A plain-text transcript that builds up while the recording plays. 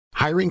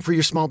Hiring for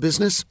your small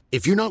business?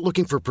 If you're not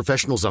looking for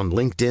professionals on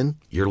LinkedIn,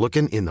 you're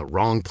looking in the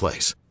wrong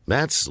place.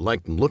 That's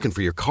like looking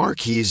for your car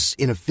keys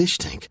in a fish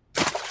tank.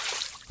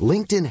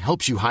 LinkedIn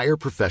helps you hire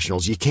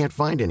professionals you can't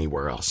find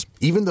anywhere else,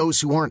 even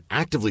those who aren't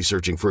actively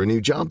searching for a new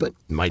job but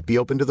might be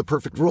open to the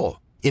perfect role.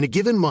 In a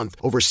given month,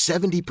 over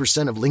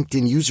 70% of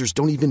LinkedIn users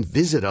don't even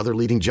visit other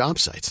leading job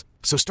sites.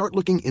 So start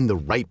looking in the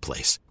right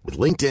place. With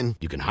LinkedIn,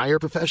 you can hire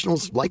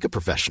professionals like a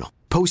professional.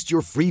 Post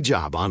your free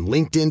job on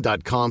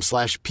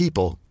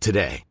linkedin.com/people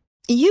today.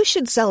 You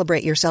should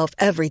celebrate yourself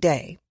every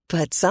day,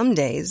 but some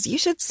days you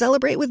should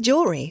celebrate with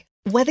jewelry.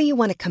 Whether you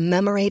want to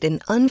commemorate an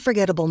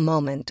unforgettable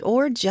moment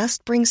or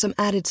just bring some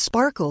added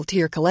sparkle to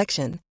your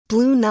collection,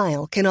 Blue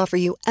Nile can offer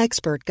you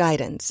expert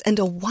guidance and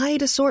a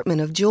wide assortment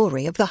of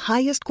jewelry of the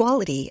highest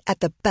quality at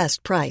the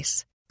best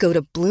price. Go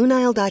to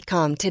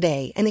BlueNile.com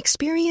today and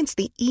experience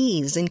the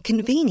ease and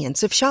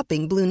convenience of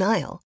shopping Blue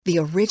Nile, the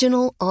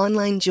original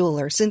online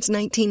jeweler since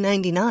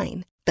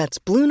 1999. That's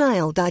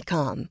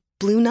BlueNile.com.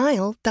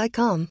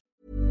 BlueNile.com.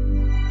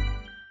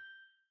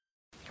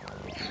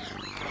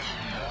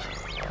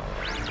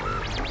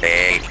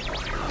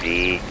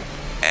 A-D-N.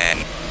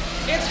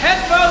 It's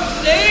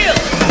Headphones Neil!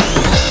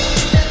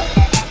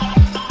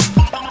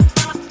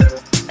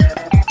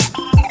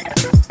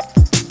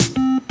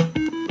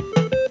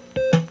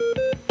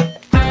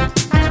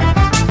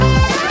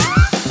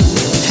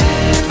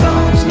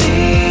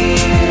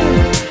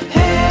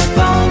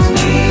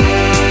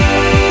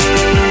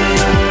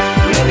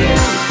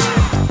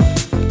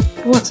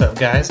 What's up,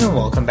 guys, and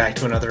welcome back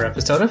to another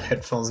episode of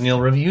Headphones Neil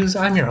Reviews.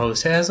 I'm your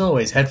host, as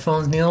always,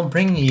 Headphones Neil,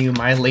 bringing you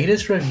my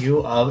latest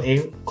review of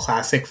a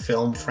classic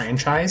film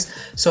franchise.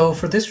 So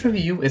for this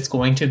review, it's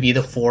going to be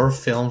the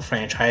 4-film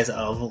franchise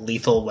of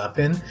Lethal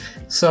Weapon.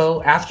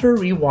 So after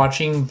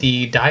rewatching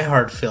the Die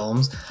Hard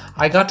films,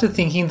 I got to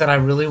thinking that I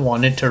really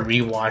wanted to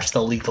rewatch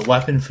the Lethal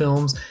Weapon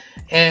films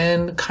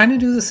and kind of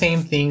do the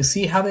same thing,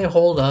 see how they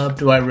hold up.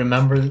 Do I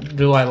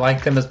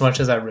like them as much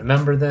as I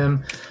remember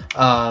them?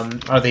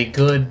 Are they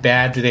good,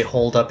 bad? Do they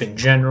hold up in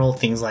general?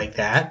 Things like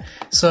that.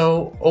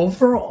 So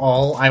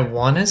overall, I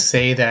want to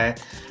say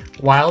that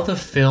while the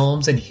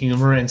films and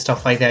humor and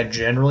stuff like that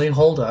generally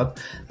hold up,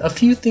 a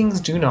few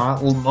things do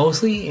not,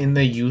 mostly in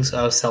the use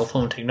of cell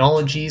phone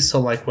technology.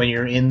 So like when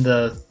you're in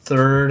the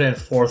third and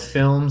fourth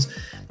films,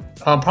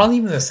 probably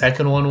even the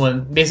second one,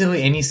 when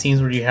basically any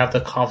scenes where you have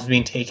the cops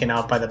being taken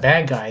out by the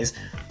bad guys,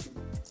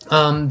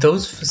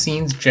 those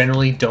scenes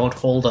generally don't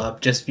hold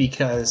up just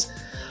because,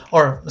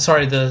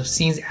 the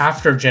scenes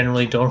after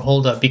generally don't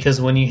hold up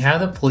because when you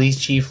have the police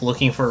chief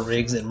looking for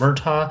Riggs and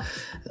Murtaugh,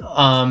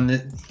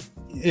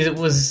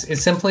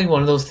 it's simply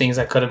one of those things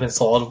that could have been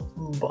solved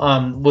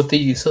with the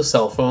use of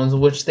cell phones,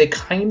 which they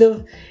kind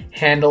of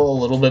handle a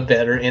little bit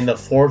better in the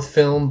fourth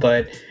film,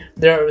 but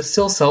there are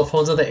still cell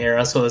phones of the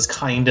era, so it's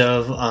kind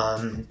of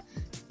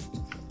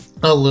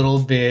a little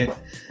bit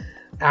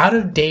out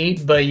of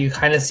date, but you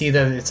kind of see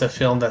that it's a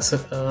film that's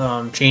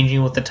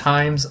changing with the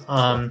times.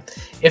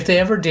 If they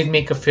ever did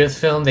make a fifth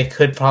film, they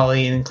could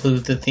probably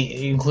include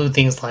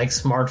things like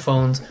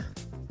smartphones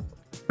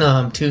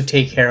to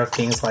take care of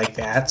things like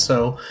that.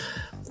 So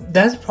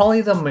that's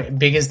probably the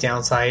biggest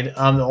downside.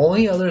 The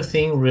only other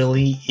thing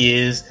really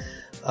is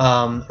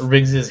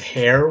Riggs's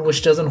hair,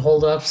 which doesn't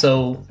hold up.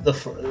 So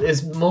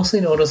it's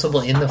mostly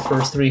noticeable in the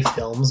first 3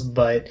 films,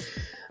 but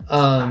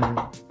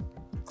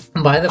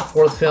by the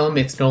 4th film,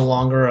 it's no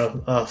longer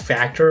a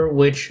factor,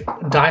 which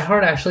Die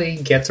Hard actually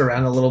gets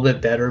around a little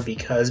bit better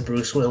because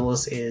Bruce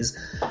Willis is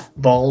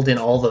bald in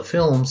all the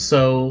films.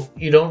 So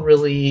you don't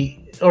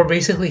really, or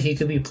basically he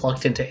could be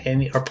plucked into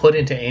any, or put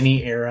into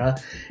any era,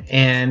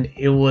 and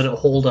it would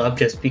hold up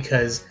just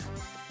because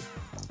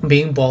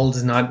being bald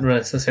is not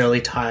necessarily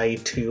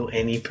tied to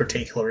any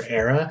particular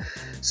era.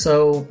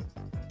 So,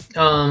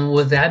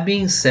 with that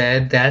being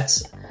said,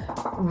 that's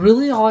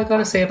really all I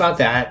gotta say about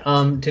that.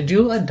 To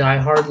do a Die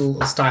Hard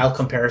style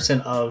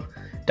comparison of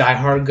Die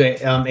Hard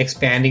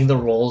expanding the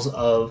roles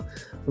of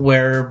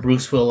where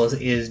Bruce Willis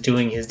is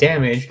doing his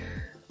damage,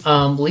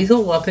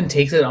 Lethal Weapon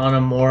takes it on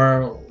a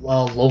more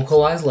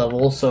localized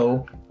level.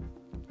 So,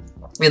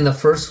 in the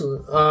first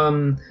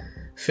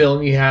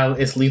film you have,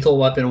 it's Lethal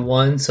Weapon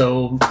 1,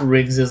 so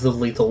Riggs is the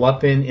lethal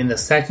weapon. In the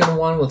second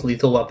one, with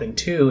Lethal Weapon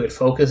 2, it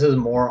focuses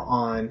more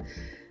on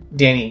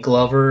Danny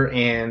Glover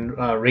and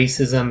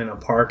racism and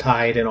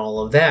apartheid and all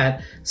of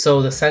that.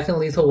 So the second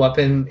Lethal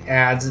Weapon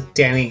adds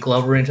Danny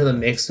Glover into the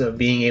mix of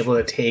being able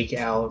to take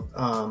out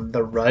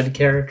the Rudd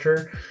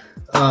character,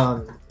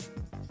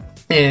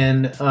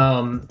 and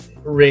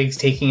Riggs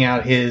taking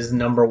out his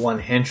number 1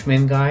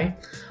 henchman guy.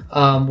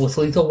 With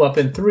Lethal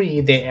Weapon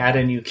 3, they add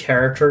a new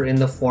character in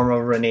the form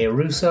of Rene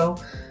Russo,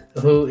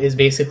 who is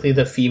basically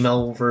the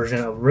female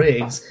version of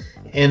Riggs.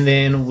 And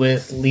then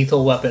with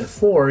Lethal Weapon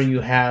 4, you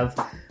have,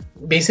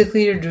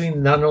 basically you're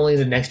doing not only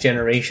the next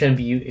generation,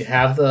 but you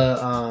have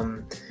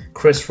the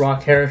Chris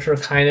Rock character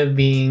kind of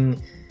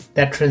being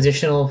that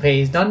transitional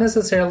phase. Not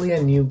necessarily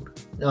a new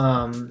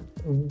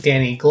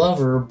Danny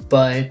Glover,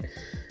 but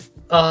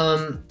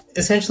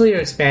essentially you're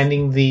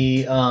expanding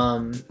the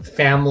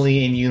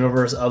family and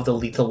universe of the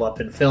Lethal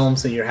Weapon film,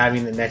 so you're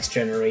having the next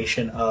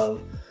generation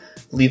of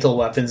lethal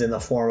weapons in the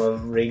form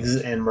of Riggs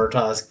and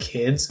Murtaugh's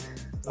kids.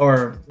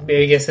 Or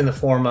I guess in the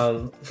form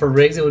of, for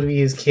Riggs it would be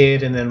his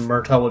kid, and then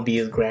Murtaugh would be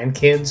his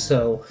grandkid.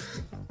 So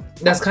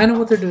that's kind of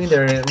what they're doing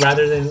there,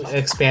 rather than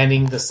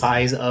expanding the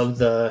size of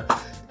the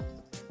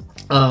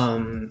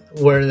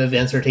where the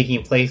events are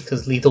taking place,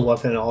 because Lethal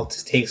Weapon all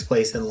takes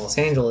place in Los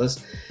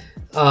Angeles.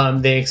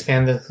 They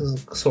expand the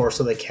source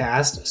of the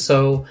cast.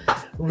 So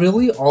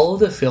really all of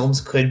the films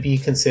could be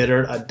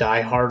considered a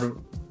Die Hard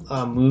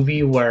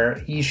movie,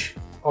 where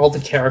all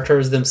the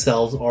characters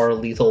themselves are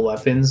lethal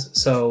weapons.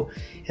 So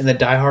in the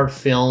Die Hard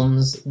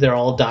films, they're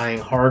all dying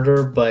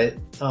harder, but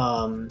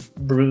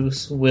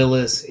Bruce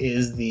Willis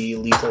is the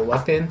lethal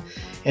weapon.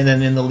 And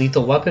then in the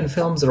Lethal Weapon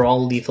films, they're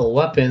all lethal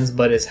weapons,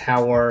 but it's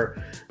how are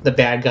the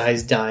bad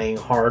guys dying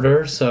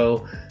harder.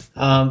 So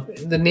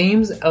the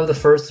names of the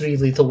first 3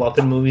 Lethal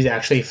Weapon movies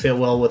actually fit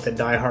well with the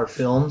Die Hard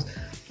films.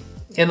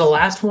 And the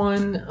last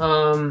one,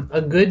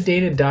 A Good Day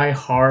to Die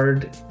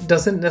Hard,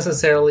 doesn't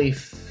necessarily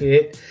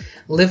fit.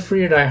 Live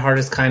Free or Die Hard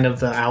is kind of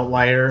the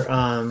outlier.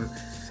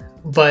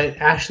 But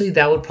actually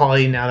that would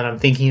probably, now that I'm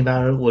thinking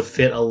about it, would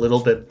fit a little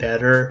bit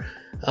better,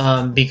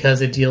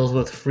 because it deals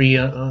with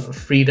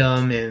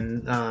freedom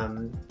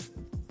and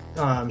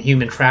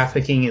human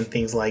trafficking and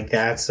things like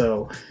that.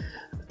 So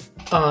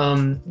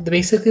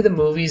basically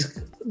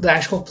the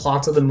actual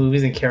plots of the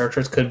movies and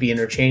characters could be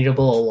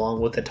interchangeable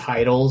along with the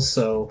titles.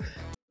 So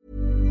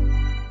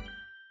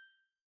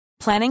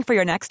planning for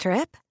your next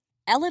trip?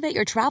 Elevate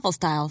your travel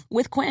style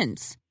with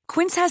Quince.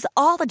 Quince has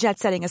all the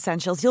jet-setting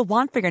essentials you'll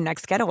want for your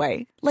next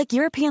getaway, like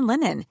European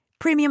linen,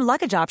 premium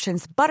luggage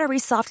options, buttery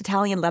soft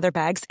Italian leather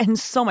bags, and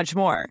so much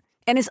more.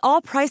 And is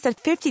all priced at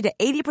 50 to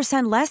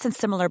 80% less than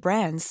similar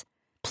brands.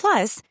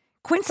 Plus,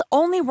 Quince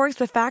only works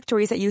with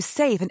factories that use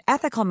safe and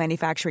ethical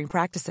manufacturing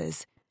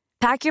practices.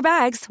 Pack your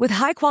bags with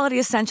high-quality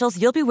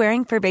essentials you'll be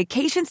wearing for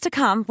vacations to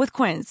come with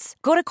Quince.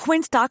 Go to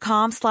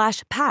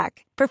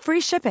quince.com/pack for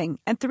free shipping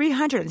and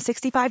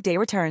 365-day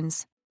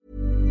returns.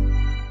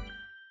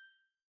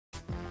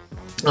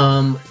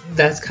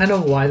 That's kind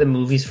of why the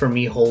movies for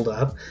me hold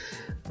up,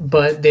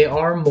 but they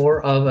are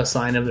more of a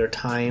sign of their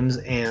times,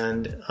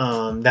 and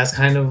that's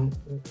kind of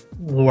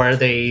where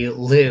they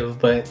live.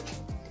 But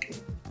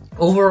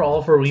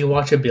overall, for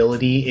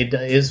rewatchability, it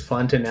is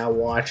fun to now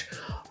watch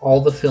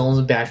all the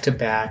films back to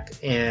back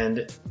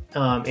and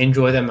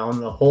enjoy them on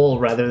the whole,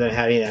 rather than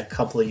having a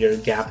couple of year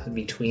gap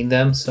between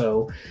them.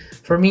 So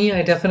for me,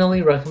 I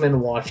definitely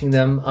recommend watching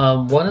them.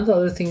 One of the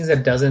other things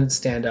that doesn't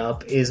stand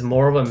up is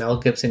more of a Mel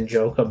Gibson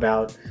joke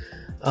about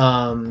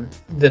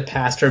the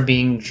pastor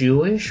being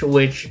Jewish,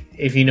 which,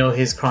 if you know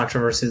his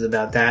controversies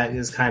about that,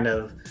 is it kind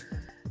of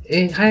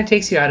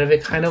takes you out of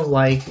it, kind of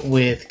like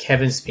with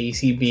Kevin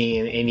Spacey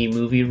being in any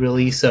movie,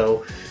 really.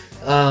 So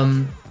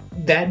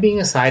that being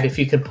aside, if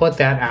you can put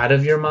that out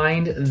of your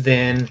mind,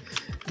 then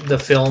the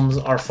films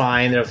are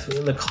fine.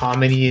 The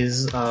comedy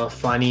is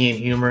funny and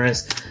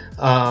humorous.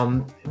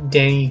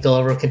 Danny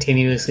Glover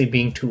continuously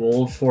being too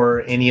old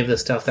for any of the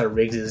stuff that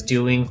Riggs is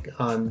doing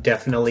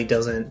definitely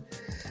doesn't,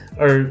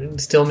 or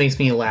still makes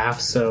me laugh.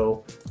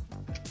 So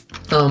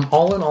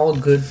all in all,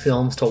 good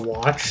films to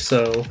watch.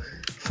 So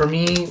for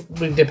me,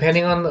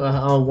 depending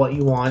on what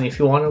you want, if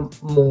you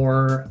want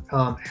more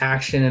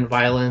action and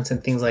violence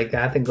and things like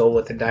that, then go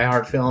with the Die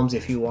Hard films.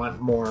 If you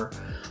want more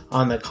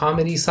on the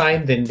comedy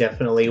side, then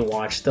definitely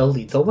watch the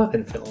Lethal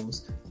Weapon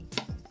films.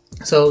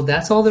 So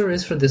that's all there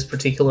is for this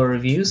particular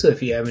review. So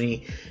if you have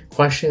any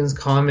questions,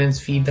 comments,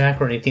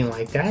 feedback, or anything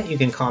like that, you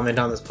can comment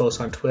on this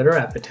post on Twitter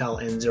at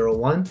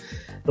PatelN01.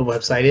 The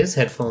website is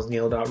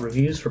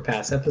headphonesneil.reviews for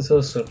past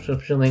episodes,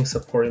 subscription links,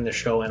 supporting the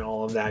show, and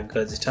all of that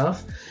good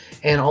stuff.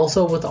 And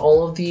also, with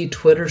all of the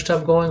Twitter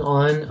stuff going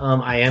on,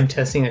 I am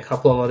testing a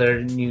couple of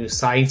other new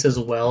sites as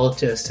well,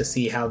 just to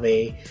see how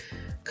they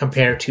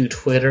compare to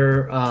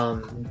Twitter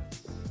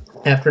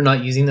after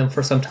not using them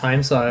for some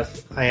time. So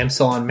I am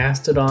still on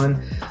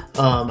Mastodon.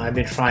 I've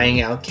been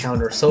trying out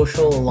Counter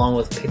Social along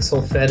with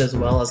PixelFed as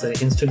well as an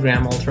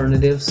Instagram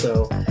alternative.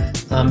 So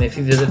if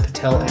you visit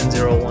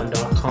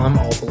PatelN01.com,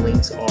 all the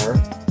links are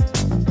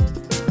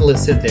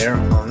listed there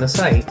on the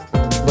site.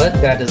 But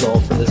that is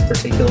all for this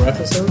particular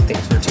episode.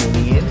 Thanks for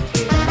tuning in,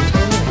 and